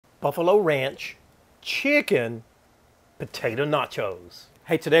buffalo ranch chicken potato nachos.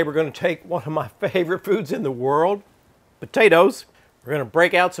 Hey, today we're going to take one of my favorite foods in the world, potatoes. We're going to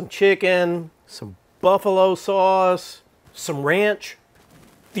break out some chicken, some buffalo sauce, some ranch.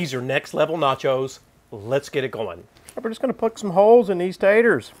 These are next level nachos. Let's get it going. We're just going to poke some holes in these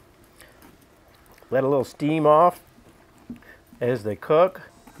taters. Let a little steam off as they cook.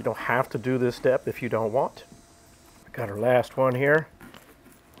 You don't have to do this step if you don't want. Got our last one here.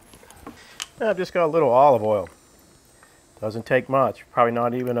 I've just got a little olive oil. Doesn't take much, probably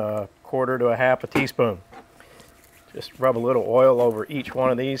not even a quarter to a half a teaspoon. Just rub a little oil over each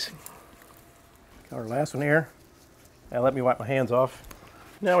one of these. Got our last one here. Now let me wipe my hands off.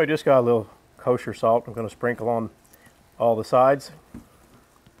 Now we just got a little kosher salt. I'm going to sprinkle on all the sides.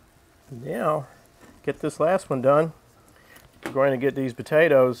 Now, get this last one done. We're going to get these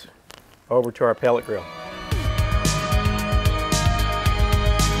potatoes over to our pellet grill.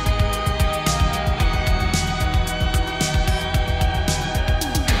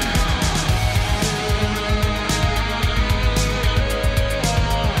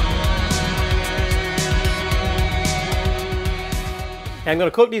 I'm going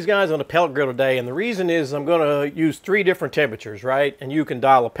to cook these guys on a pellet grill today, and the reason is I'm going to use 3 different temperatures, right? And you can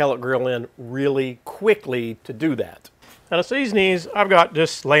dial a pellet grill in really quickly to do that. Now to season these, I've got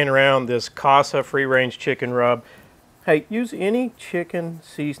just laying around this Casa free-range chicken rub. Hey, use any chicken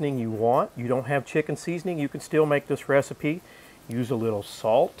seasoning you want. You don't have chicken seasoning, you can still make this recipe. Use a little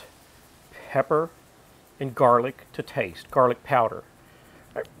salt, pepper, and garlic to taste, garlic powder.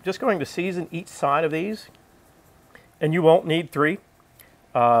 Right, just going to season each side of these, and you won't need 3.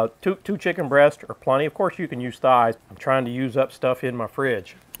 Two chicken breasts are plenty. Of course, you can use thighs. I'm trying to use up stuff in my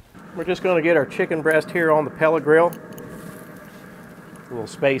fridge. We're just going to get our chicken breast here on the pellet grill. A little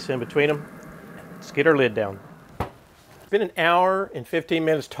space in between them. Let's get our lid down. It's been an hour and 15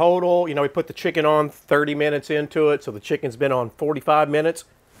 minutes total. You know, we put the chicken on 30 minutes into it, so the chicken's been on 45 minutes.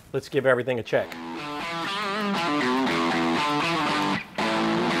 Let's give everything a check.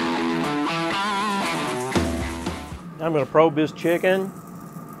 I'm going to probe this chicken.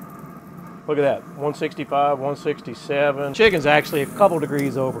 Look at that, 165, 167. Chicken's actually a couple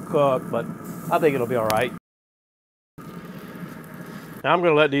degrees overcooked, but I think it'll be all right. Now I'm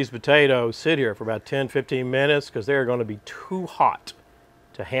going to let these potatoes sit here for about 10-15 minutes because they're going to be too hot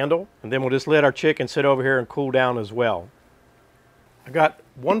to handle. And then we'll just let our chicken sit over here and cool down as well. I got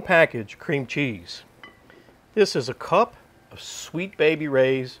 1 package cream cheese. This is a cup of Sweet Baby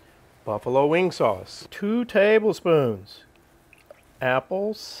Ray's buffalo wing sauce. 2 tablespoons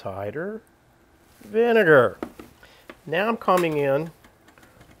apple cider vinegar. Now I'm coming in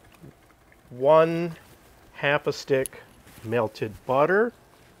 1/2 a stick melted butter,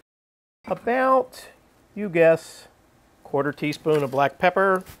 about, you guess, 1/4 teaspoon of black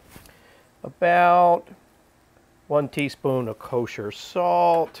pepper, about 1 teaspoon of kosher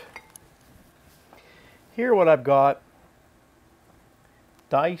salt. Here what I've got,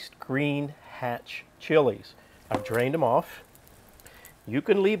 diced green hatch chilies. I've drained them off. You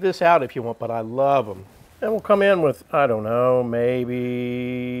can leave this out if you want, but I love them. And we'll come in with, I don't know, maybe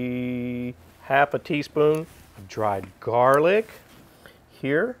 1/2 teaspoon of dried garlic.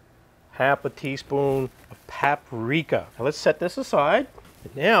 Here, 1/2 teaspoon of paprika. Now let's set this aside.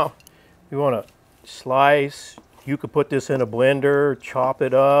 And now, you want to slice. You could put this in a blender, chop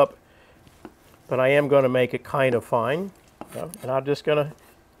it up, but I am going to make it kind of fine. And I'm just going to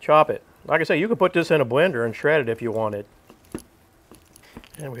chop it. Like I say, you could put this in a blender and shred it if you wanted.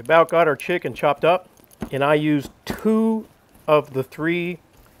 And we about got our chicken chopped up, and I used 2 of the 3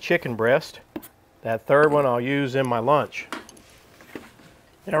 chicken breasts. That 3rd one I'll use in my lunch.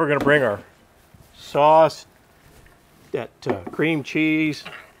 Now we're going to bring our sauce, that cream cheese,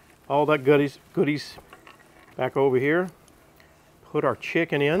 all that goodies back over here. Put our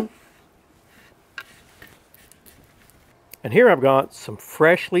chicken in. And here I've got some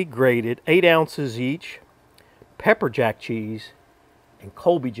freshly grated, 8 ounces each, pepper jack cheese and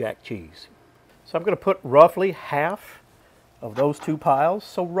Colby Jack cheese. So I'm going to put roughly half of those 2 piles,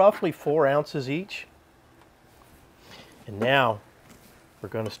 so roughly 4 ounces each. And now we're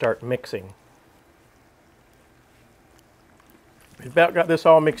going to start mixing. We've about got this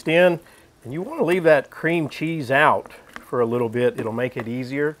all mixed in, and you want to leave that cream cheese out for a little bit. It'll make it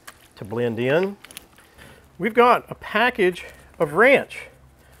easier to blend in. We've got a package of ranch.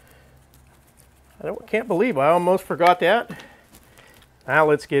 I can't believe I almost forgot that. Now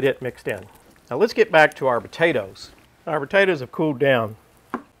let's get it mixed in. Now let's get back to our potatoes. Our potatoes have cooled down.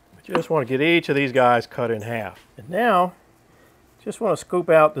 We just want to get each of these guys cut in half. And now, just want to scoop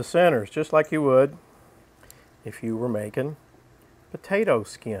out the centers, just like you would if you were making potato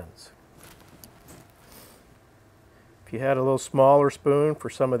skins. If you had a little smaller spoon for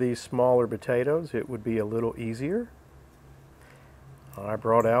some of these smaller potatoes, it would be a little easier. I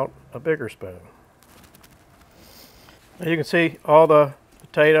brought out a bigger spoon. As you can see, all the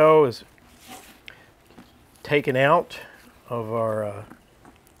potato is taken out of our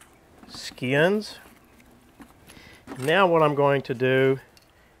skins. Now what I'm going to do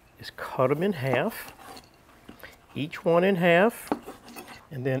is cut them in half, each one in half,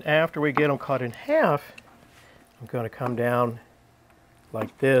 and then after we get them cut in half, I'm going to come down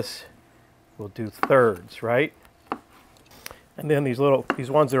like this. We'll do thirds, right? And then these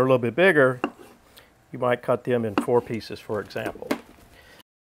ones that are a little bit bigger, you might cut them in 4 pieces, for example.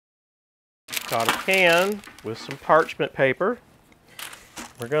 Got a can with some parchment paper.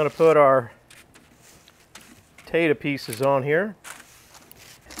 We're going to put our potato pieces on here.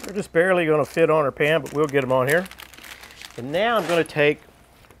 They're just barely going to fit on our pan, but we'll get them on here. And now I'm going to take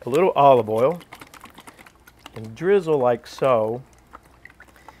a little olive oil and drizzle like so,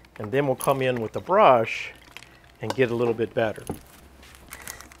 and then we'll come in with the brush and get a little bit better.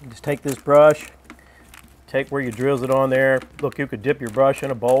 Just take this brush, take where you drizzle it on there. Look, you could dip your brush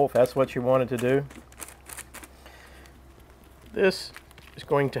in a bowl if that's what you wanted to do. This is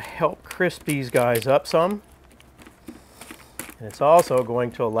going to help crisp these guys up some. And it's also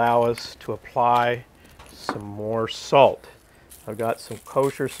going to allow us to apply some more salt. I've got some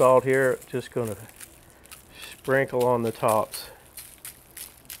kosher salt here, just going to sprinkle on the tops.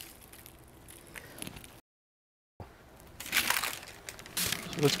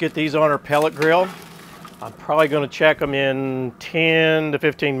 So let's get these on our pellet grill. I'm probably going to check them in 10 to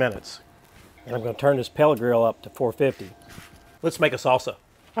 15 minutes. And I'm going to turn this pellet grill up to 450. Let's make a salsa.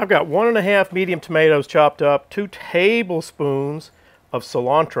 I've got 1½ medium tomatoes chopped up, 2 tablespoons of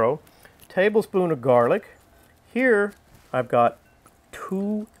cilantro, tablespoon of garlic. Here I've got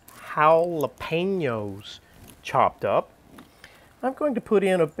 2 jalapenos chopped up. I'm going to put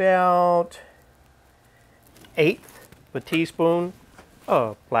in about 1/8 of a teaspoon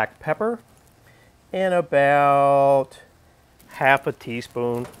of black pepper and about ½ a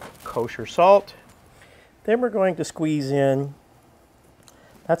teaspoon kosher salt. Then we're going to squeeze in,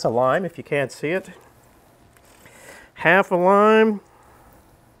 that's a lime if you can't see it, ½ a lime,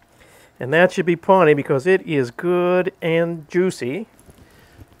 and that should be plenty because it is good and juicy,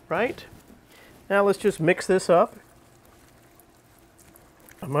 right? Now let's just mix this up.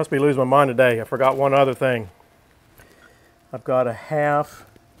 I must be losing my mind today. I forgot one other thing. I've got a ½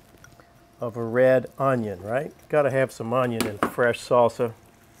 of a red onion, right? Got to have some onion in fresh salsa.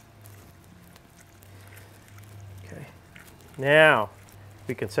 Okay. Now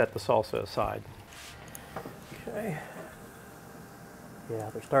we can set the salsa aside. Okay. Yeah,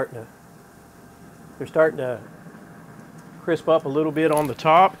 they're starting to crisp up a little bit on the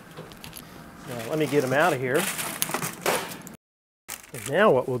top. Now let me get them out of here. And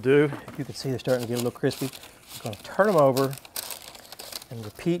now what we'll do, you can see they're starting to get a little crispy. I'm going to turn them over and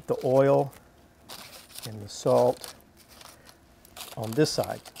repeat the oil and the salt on this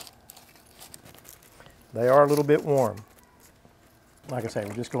side. They are a little bit warm. Like I say,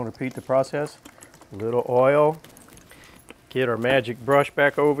 we're just going to repeat the process. A little oil. Get our magic brush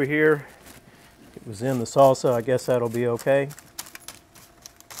back over here. It was in the salsa. I guess that'll be okay.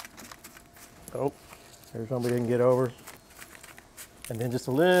 Oh, there's one we didn't get over. And then just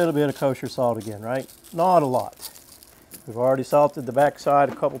a little bit of kosher salt again, right? Not a lot. We've already salted the back side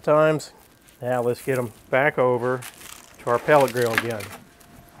a couple times. Now let's get them back over to our pellet grill again.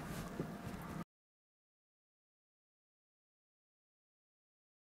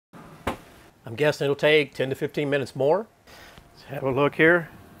 I'm guessing it'll take 10 to 15 minutes more. Let's have a look here.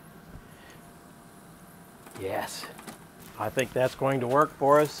 Yes, I think that's going to work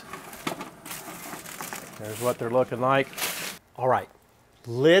for us. There's what they're looking like. All right,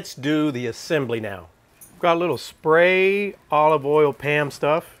 let's do the assembly now. Got a little spray olive oil Pam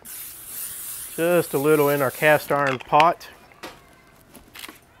stuff. Just a little in our cast iron pot.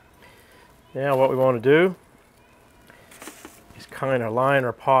 Now what we want to do is kind of line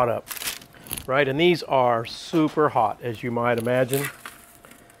our pot up. Right, and these are super hot, as you might imagine.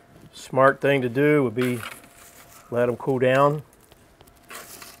 Smart thing to do would be let them cool down.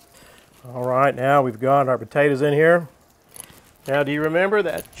 All right, now we've got our potatoes in here. Now, do you remember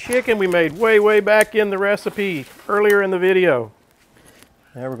that chicken we made way back in the recipe earlier in the video?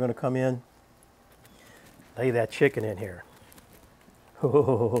 Now we're going to come in, lay that chicken in here.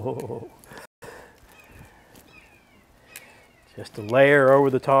 Just a layer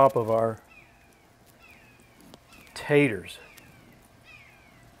over the top of our taters.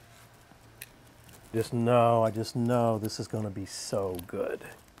 I just know this is going to be so good.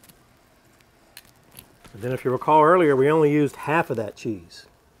 And then if you recall earlier, we only used half of that cheese.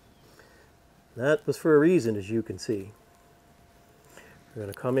 That was for a reason, as you can see. We're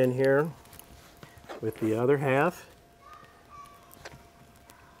going to come in here with the other half.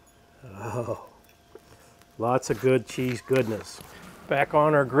 Oh, lots of good cheese goodness. Back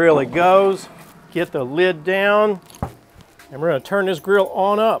on our grill it goes. Get the lid down. And we're going to turn this grill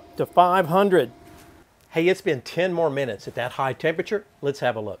on up to 500. Hey, it's been 10 more minutes at that high temperature. Let's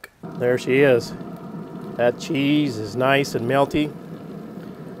have a look. There she is. That cheese is nice and melty.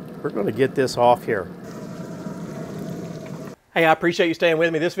 We're going to get this off here. Hey, I appreciate you staying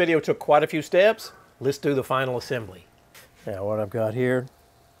with me. This video took quite a few steps. Let's do the final assembly. Now what I've got here,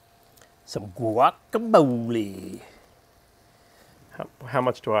 some guacamole. How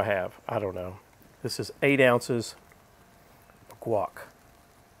much do I have? I don't know. This is 8 ounces of guac.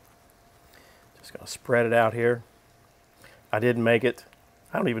 Just gonna spread it out here. I didn't make it.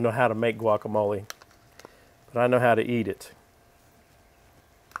 I don't even know how to make guacamole, but I know how to eat it.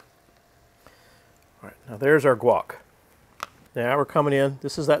 All right, now there's our guac. Now we're coming in.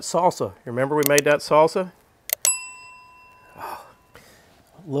 This is that salsa. Remember we made that salsa? Oh,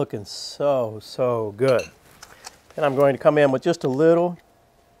 looking so good. And I'm going to come in with just a little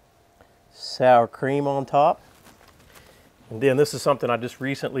sour cream on top. And then this is something I just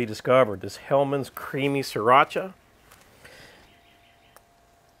recently discovered, this Hellman's Creamy Sriracha.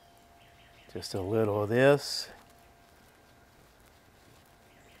 Just a little of this.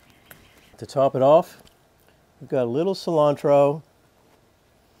 To top it off, we've got a little cilantro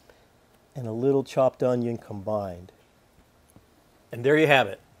and a little chopped onion combined. And there you have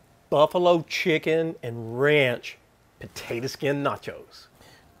it. Buffalo chicken and ranch potato skin nachos.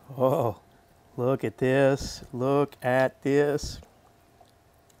 Oh, look at this. Look at this.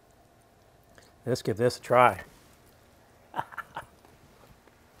 Let's give this a try.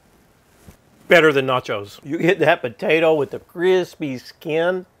 Better than nachos. You get that potato with the crispy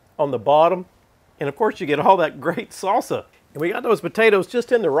skin on the bottom, and of course you get all that great salsa. And we got those potatoes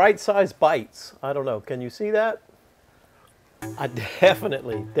just in the right size bites. I don't know, can you see that? I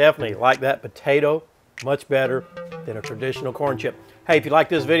definitely like that potato much better than a traditional corn chip. Hey, if you like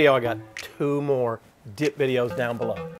this video, I got 2 more dip videos down below.